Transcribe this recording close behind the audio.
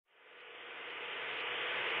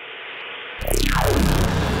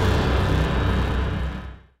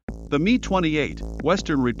The Mi-28,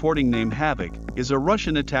 Western reporting name Havoc, is a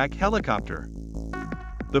Russian attack helicopter.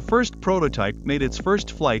 The first prototype made its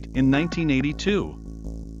first flight in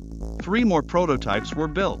 1982. 3 more prototypes were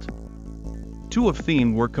built. 2 of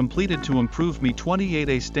them were completed to improve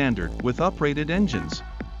Mi-28A standard with uprated engines.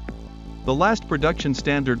 The last production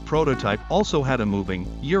standard prototype also had a moving,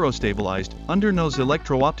 Euro-stabilized, undernose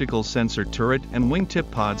electro-optical sensor turret and wingtip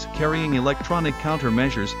pods carrying electronic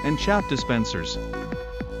countermeasures and chaff dispensers.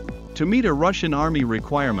 To meet a Russian Army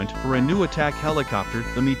requirement for a new attack helicopter,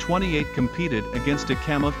 the Mi-28 competed against a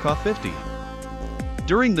Ka-50.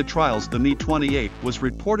 During the trials, the Mi-28 was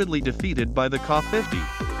reportedly defeated by the Ka-50.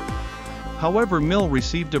 However, Mil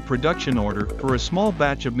received a production order for a small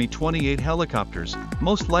batch of Mi-28 helicopters,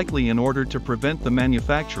 most likely in order to prevent the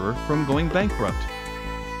manufacturer from going bankrupt.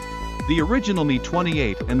 The original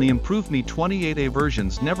Mi-28 and the improved Mi-28A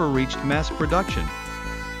versions never reached mass production.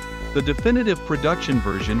 The definitive production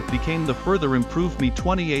version became the further improved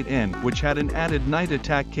Mi-28N, which had an added night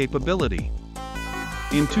attack capability.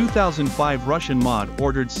 In 2005, Russian MOD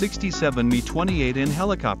ordered 67 Mi-28N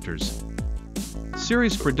helicopters.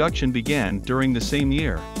 Series production began during the same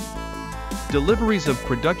year. Deliveries of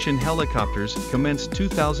production helicopters commenced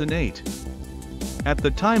 2008. At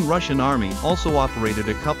the time, Russian Army also operated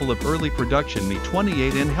a couple of early production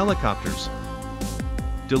Mi-28N helicopters.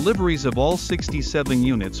 Deliveries of all 67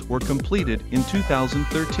 units were completed in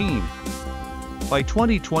 2013. By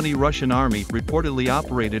 2020, Russian Army reportedly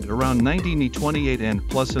operated around 90 Mi-28N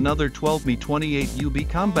plus another 12 Mi-28UB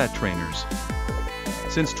combat trainers.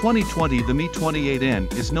 Since 2020, the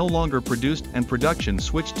Mi-28N is no longer produced and production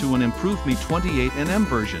switched to an improved Mi-28NM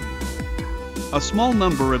version. A small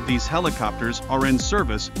number of these helicopters are in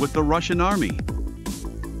service with the Russian Army.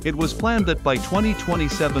 It was planned that by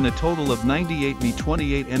 2027 a total of 98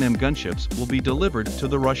 Mi-28NM gunships will be delivered to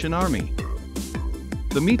the Russian Army.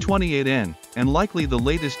 The Mi-28N, and likely the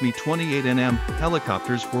latest Mi-28NM,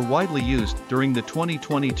 helicopters were widely used during the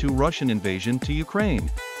 2022 Russian invasion to Ukraine.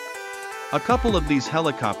 A couple of these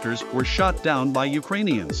helicopters were shot down by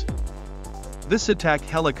Ukrainians. This attack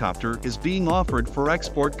helicopter is being offered for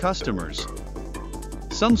export customers.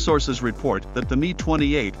 Some sources report that the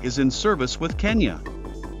Mi-28 is in service with Kenya.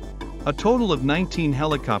 A total of 19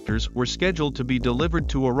 helicopters were scheduled to be delivered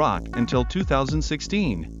to Iraq until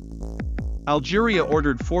 2016. Algeria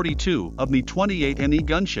ordered 42 of Mi-28NE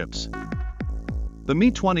gunships. The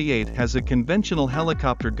Mi-28 has a conventional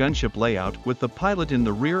helicopter gunship layout with the pilot in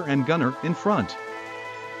the rear and gunner in front.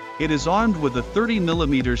 It is armed with a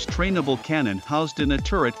 30mm trainable cannon housed in a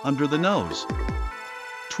turret under the nose.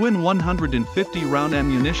 Twin 150-round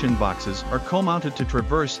ammunition boxes are co-mounted to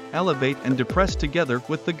traverse, elevate and depress together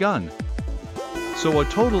with the gun. So a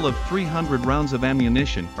total of 300 rounds of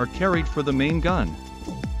ammunition are carried for the main gun.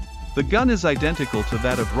 The gun is identical to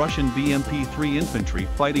that of Russian BMP-3 infantry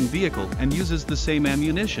fighting vehicle and uses the same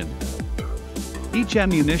ammunition. Each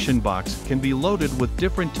ammunition box can be loaded with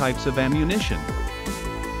different types of ammunition.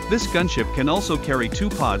 This gunship can also carry 2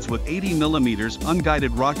 pods with 80mm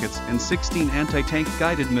unguided rockets and 16 anti-tank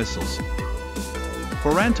guided missiles.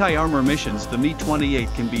 For anti-armor missions, the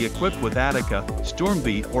Mi-28 can be equipped with Attica, Storm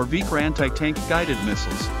V or Vikra anti-tank guided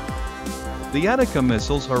missiles. The Attica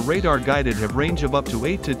missiles are radar-guided, have range of up to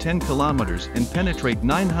 8 to 10 kilometers and penetrate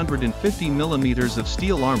 950mm of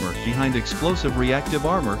steel armor behind explosive reactive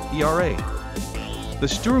armor, ERA. The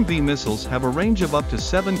Sturm V missiles have a range of up to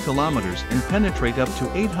 7 kilometers and penetrate up to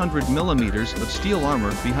 800mm of steel armor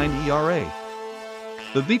behind ERA.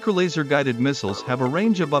 The Vikra laser-guided missiles have a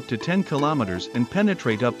range of up to 10 kilometers and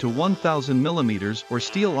penetrate up to 1000mm or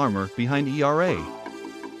steel armor behind ERA.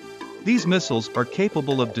 These missiles are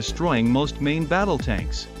capable of destroying most main battle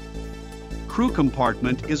tanks. Crew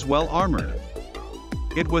compartment is well armored.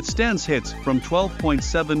 It withstands hits from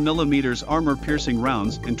 12.7mm armor-piercing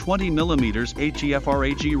rounds and 20mm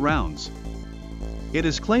HEFRAG rounds. It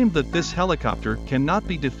is claimed that this helicopter cannot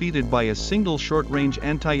be defeated by a single short-range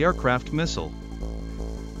anti-aircraft missile.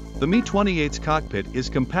 The Mi-28's cockpit is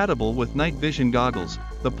compatible with night vision goggles.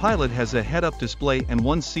 The pilot has a head-up display and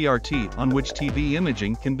one CRT on which TV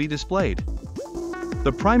imaging can be displayed.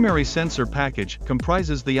 The primary sensor package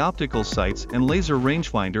comprises the optical sights and laser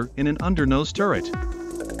rangefinder in an undernose turret.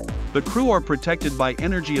 The crew are protected by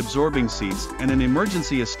energy-absorbing seats, and an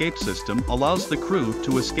emergency escape system allows the crew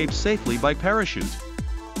to escape safely by parachute.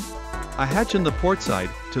 A hatch in the port side,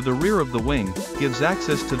 to the rear of the wing, gives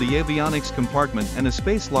access to the avionics compartment and a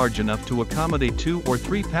space large enough to accommodate 2 or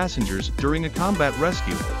 3 passengers during a combat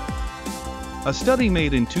rescue. A study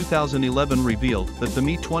made in 2011 revealed that the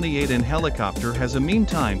Mi-28N helicopter has a mean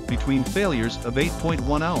time between failures of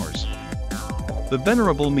 8.1 hours. The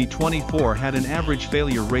venerable Mi-24 had an average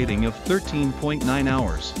failure rating of 13.9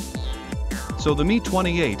 hours. So the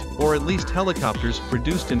Mi-28, or at least helicopters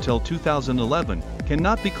produced until 2011,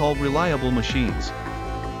 cannot be called reliable machines.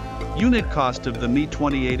 Unit cost of the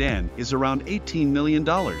Mi-28N is around $18 million.